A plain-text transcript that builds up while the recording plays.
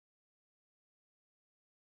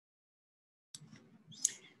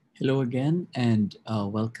Hello again, and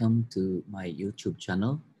welcome to my YouTube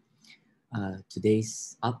channel.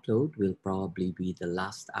 Today's upload will probably be the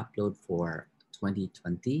last upload for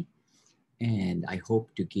 2020, and I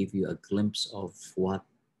hope to give you a glimpse of what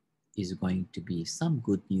is going to be some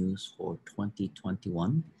good news for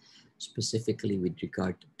 2021, specifically with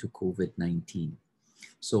regard to COVID-19.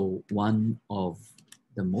 So one of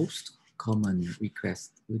the most common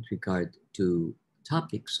requests with regard to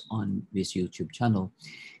topics on this YouTube channel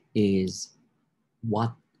is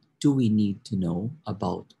what do we need to know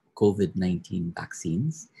about COVID-19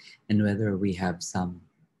 vaccines and whether we have some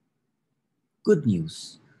good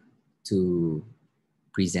news to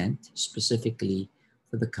present specifically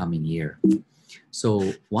for the coming year.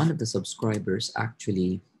 So one of the subscribers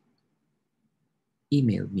actually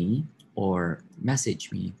emailed me or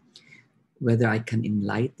messaged me whether I can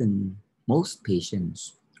enlighten most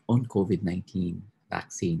patients on COVID-19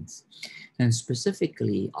 vaccines, and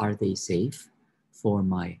specifically, are they safe for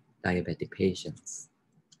my diabetic patients?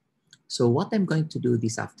 So what I'm going to do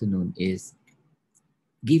this afternoon is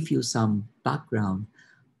give you some background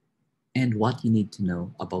and what you need to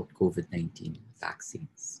know about COVID-19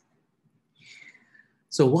 vaccines.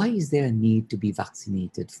 So why is there a need to be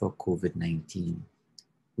vaccinated for COVID-19?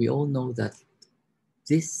 We all know that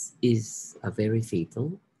this is a very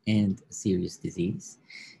fatal and serious disease.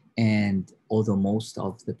 And although most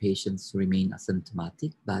of the patients remain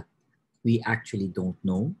asymptomatic, but we actually don't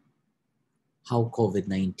know how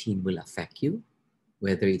COVID-19 will affect you,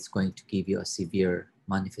 whether it's going to give you a severe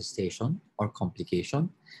manifestation or complication,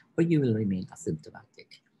 or you will remain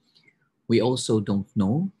asymptomatic. We also don't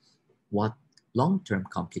know what long-term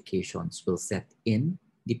complications will set in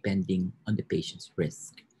depending on the patient's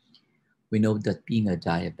risk. We know that being a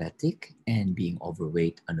diabetic and being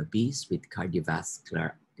overweight and obese with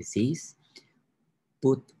cardiovascular disease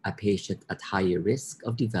put a patient at higher risk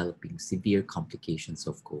of developing severe complications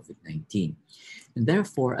of COVID-19. And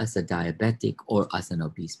therefore, as a diabetic or as an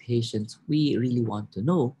obese patient, we really want to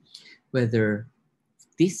know whether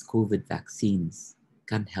these COVID vaccines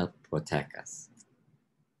can help protect us.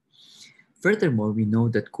 Furthermore, we know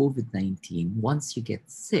that COVID-19, once you get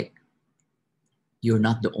sick, you're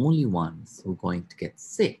not the only ones who are going to get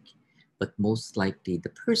sick, but most likely the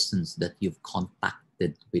persons that you've contacted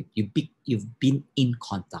with, you've been in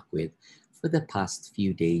contact with for the past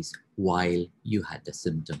few days while you had the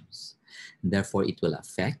symptoms. And therefore, it will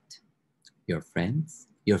affect your friends,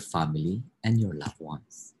 your family, and your loved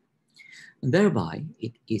ones. And thereby,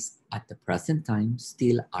 it is at the present time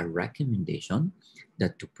still a recommendation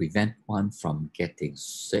that to prevent one from getting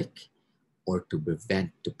sick or to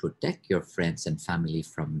protect your friends and family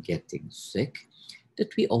from getting sick,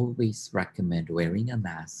 that we always recommend wearing a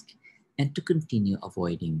mask and to continue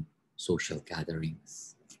avoiding social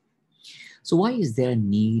gatherings. So why is there a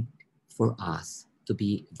need for us to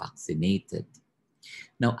be vaccinated?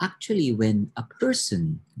 Now, actually, when a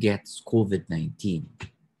person gets COVID-19,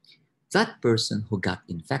 that person who got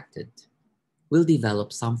infected will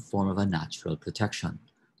develop some form of a natural protection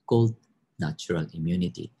called natural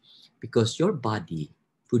immunity, because your body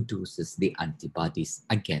produces the antibodies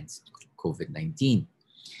against COVID-19.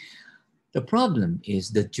 The problem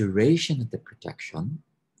is the duration of the protection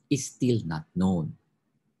is still not known.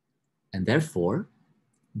 And therefore,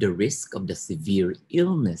 the risk of the severe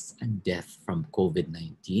illness and death from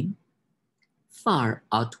COVID-19 far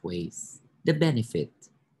outweighs the benefit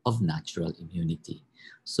of natural immunity.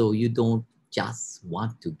 So you don't just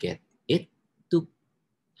want to get it to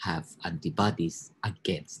have antibodies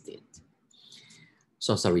against it.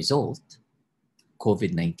 So as a result,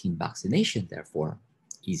 COVID-19 vaccination, therefore,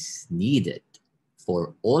 is needed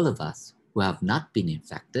for all of us who have not been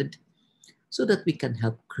infected so that we can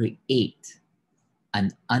help create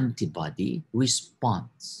an antibody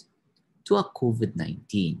response to a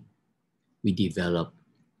COVID-19. We develop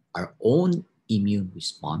our own immune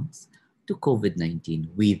response to COVID-19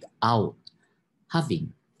 without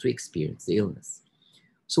having to experience the illness.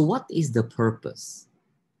 So what is the purpose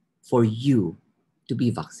for you to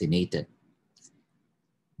be vaccinated?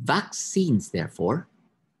 Vaccines, therefore,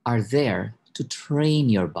 are there to train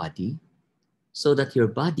your body so that your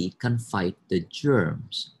body can fight the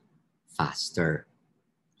germs faster.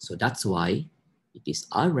 So that's why it is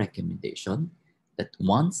our recommendation that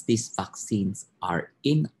once these vaccines are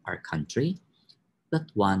in our country, that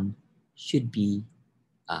one should be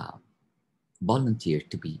volunteered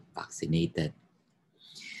to be vaccinated.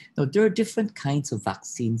 Now, there are different kinds of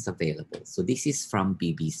vaccines available. So this is from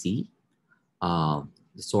BBC,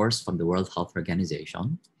 the source from the World Health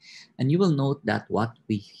Organization. And you will note that what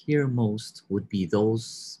we hear most would be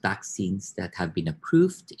those vaccines that have been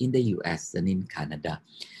approved in the US and in Canada,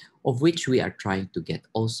 of which we are trying to get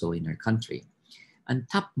also in our country. And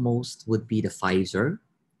topmost would be the Pfizer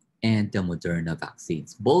and the Moderna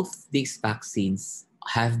vaccines. Both these vaccines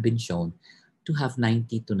have been shown to have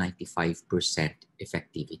 90 to 95%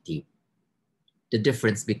 effectivity. The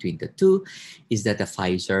difference between the two is that the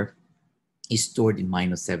Pfizer is stored in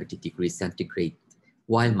minus 70 degrees centigrade,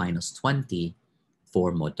 while minus 20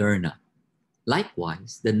 for Moderna.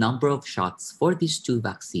 Likewise, the number of shots for these two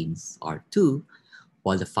vaccines are 2,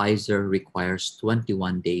 while the Pfizer requires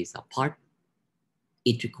 21 days apart.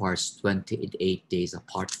 It requires 28 days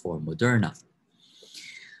apart for Moderna.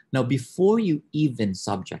 Now, before you even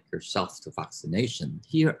subject yourself to vaccination,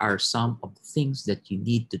 here are some of the things that you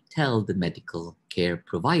need to tell the medical care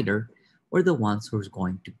provider or the ones who are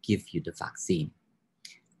going to give you the vaccine.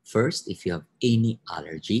 First, if you have any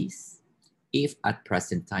allergies, if at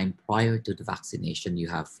present time prior to the vaccination you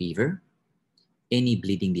have fever, any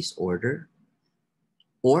bleeding disorder,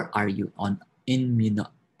 or are you an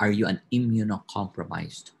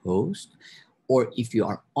immunocompromised host, or if you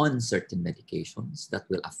are on certain medications that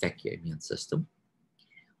will affect your immune system.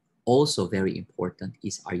 Also very important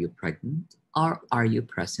is, are you pregnant or are you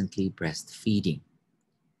presently breastfeeding?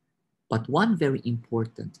 But one very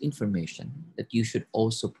important information that you should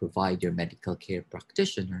also provide your medical care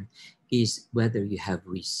practitioner is whether you have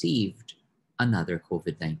received another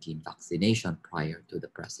COVID-19 vaccination prior to the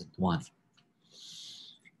present one.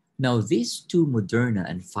 Now, these two Moderna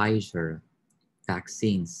and Pfizer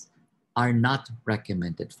vaccines are not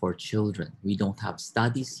recommended for children. We don't have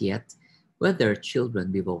studies yet whether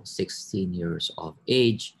children below 16 years of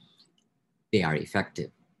age, they are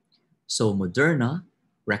effective. So Moderna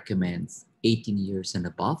recommends 18 years and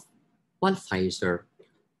above, while Pfizer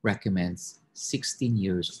recommends 16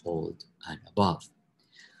 years old and above.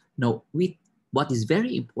 Now, what is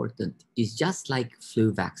very important is, just like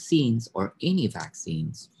flu vaccines or any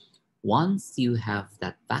vaccines, once you have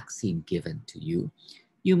that vaccine given to you,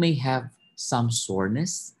 you may have some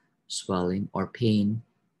soreness, swelling, or pain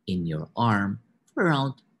in your arm for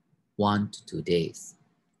around 1 to 2 days.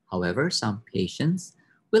 However, some patients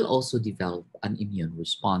will also develop an immune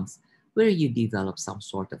response where you develop some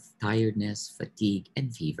sort of tiredness, fatigue,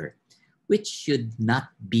 and fever, which should not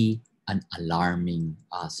be an alarming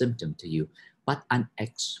symptom to you, but an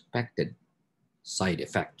expected side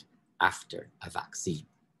effect after a vaccine.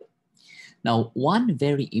 Now, one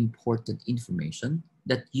very important information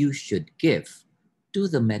that you should give to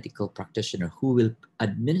the medical practitioner who will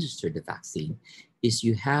administer the vaccine is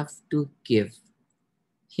you have to give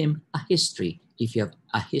him a history, if you have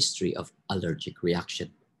a history of allergic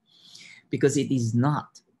reaction, because it is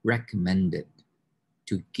not recommended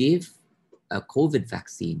to give a COVID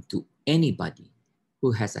vaccine to anybody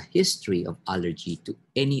who has a history of allergy to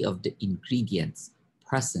any of the ingredients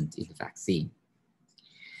present in the vaccine.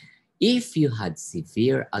 If you had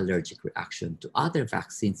severe allergic reaction to other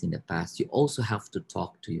vaccines in the past, you also have to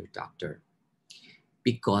talk to your doctor,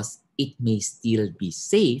 because it may still be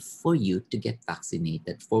safe for you to get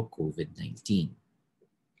vaccinated for COVID-19.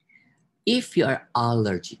 If you are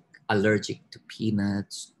allergic to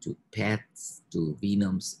peanuts, to pets, to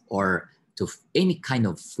venoms, or to any kind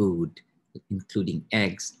of food, including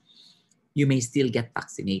eggs, you may still get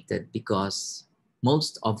vaccinated, because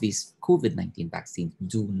most of these COVID-19 vaccines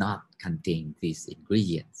do not contain these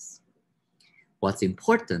ingredients. What's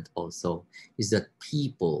important also is that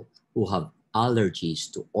people who have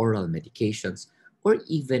allergies to oral medications, or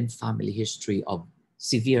even family history of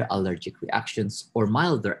severe allergic reactions or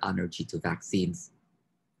milder allergy to vaccines,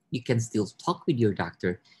 you can still talk with your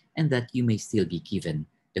doctor, and that you may still be given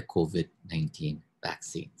the COVID-19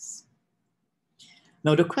 vaccines.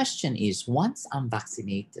 Now, the question is, once I'm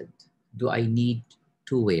vaccinated, do I need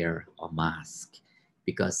to wear a mask?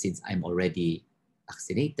 Because since I'm already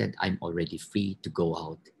vaccinated, I'm already free to go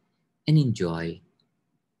out and enjoy,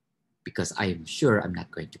 because I'm sure I'm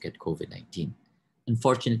not going to get COVID-19.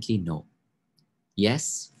 Unfortunately, no.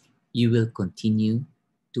 Yes, you will continue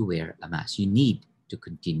to wear a mask. You need to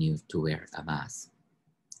continue to wear a mask.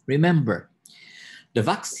 Remember, the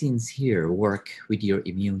vaccines here work with your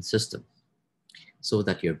immune system, so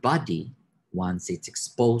that your body, once it's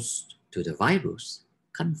exposed to the virus,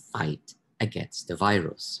 can fight against the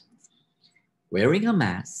virus. Wearing a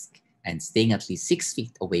mask and staying at least 6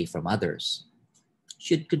 feet away from others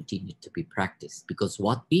should continue to be practiced, because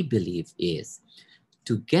what we believe is,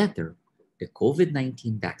 together, the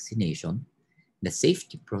COVID-19 vaccination, the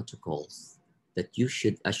safety protocols that you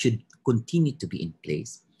should continue to be in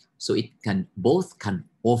place, so it can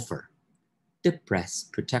offer the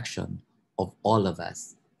best protection of all of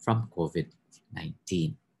us from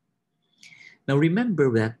COVID-19. Now remember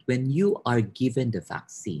that when you are given the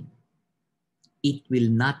vaccine, it will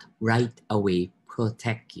not right away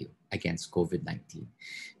protect you against COVID-19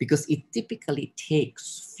 because it typically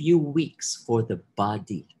takes few weeks for the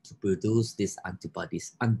body to produce these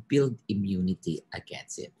antibodies and build immunity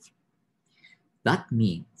against it. That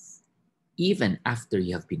means even after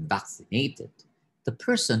you have been vaccinated, the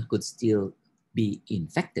person could still be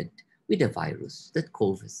infected with a virus that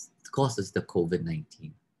causes the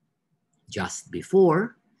COVID-19 just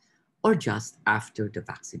before or just after the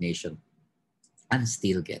vaccination and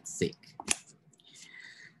still get sick.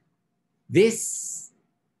 This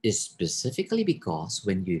is specifically because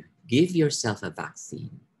when you give yourself a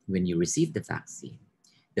vaccine, when you receive the vaccine,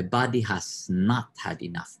 the body has not had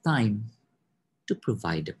enough time to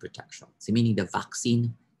provide the protection. So meaning the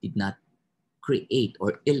vaccine did not create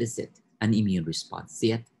or elicit an immune response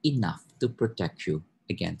yet enough to protect you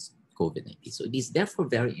against COVID-19. So it is therefore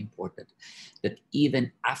very important that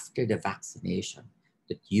even after the vaccination,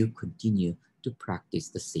 that you continue to practice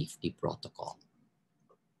the safety protocol.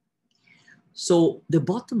 So the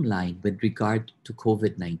bottom line with regard to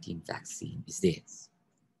COVID-19 vaccine is this,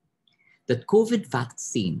 that COVID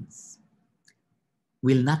vaccines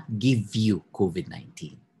will not give you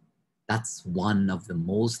COVID-19. That's one of the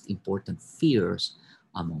most important fears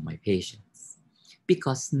among my patients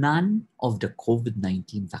because none of the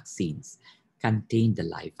COVID-19 vaccines contain the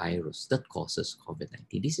live virus that causes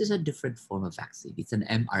COVID-19. This is a different form of vaccine. It's an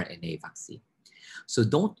mRNA vaccine. So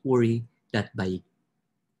don't worry that by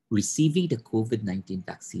receiving the COVID-19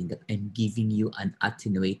 vaccine that I'm giving you an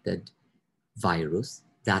attenuated virus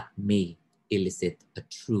that may elicit a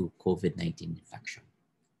true COVID-19 infection.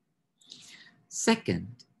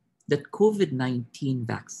 Second, that COVID-19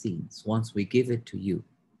 vaccines, once we give it to you,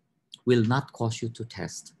 will not cause you to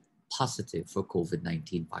test positive for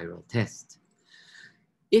COVID-19 viral test.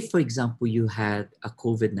 If, for example, you had a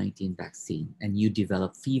COVID-19 vaccine and you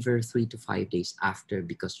developed fever 3 to 5 days after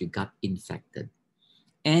because you got infected,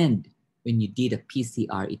 and when you did a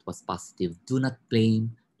PCR, it was positive, do not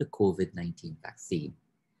blame the COVID-19 vaccine.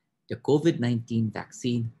 The COVID-19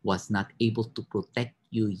 vaccine was not able to protect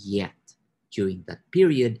you yet during that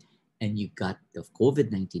period, and you got the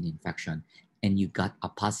COVID-19 infection, and you got a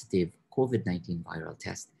positive COVID-19 viral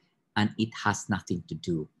test, and it has nothing to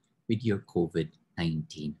do with your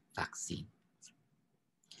COVID-19 vaccine.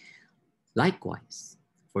 Likewise,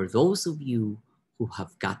 for those of you who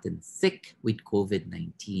have gotten sick with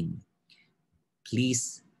COVID-19,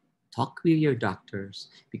 please talk with your doctors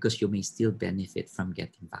because you may still benefit from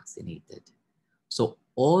getting vaccinated. So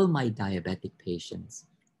all my diabetic patients,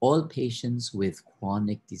 all patients with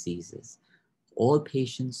chronic diseases, all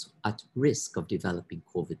patients at risk of developing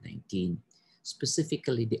COVID-19,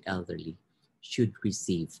 specifically the elderly, should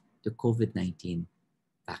receive the COVID-19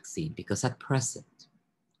 vaccine because at present,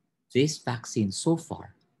 this vaccine so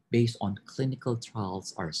far, based on clinical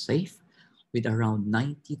trials, are safe with around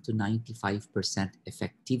 90 to 95%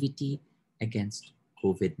 effectivity against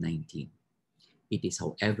COVID-19. It is,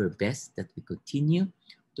 however, best that we continue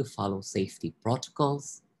to follow safety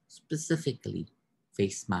protocols, specifically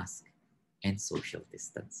face mask and social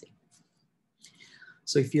distancing.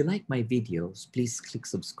 So if you like my videos, please click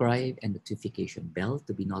subscribe and notification bell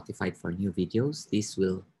to be notified for new videos. This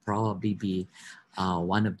will probably be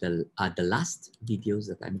one of the last videos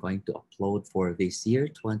that I'm going to upload for this year,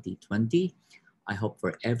 2020. I hope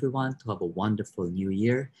for everyone to have a wonderful new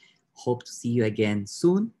year. Hope to see you again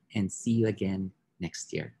soon and see you again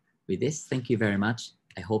next year. With this, thank you very much.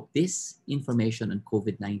 I hope this information on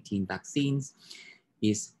COVID-19 vaccines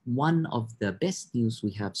is one of the best news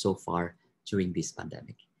we have so far during this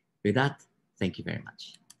pandemic. With that, thank you very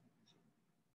much.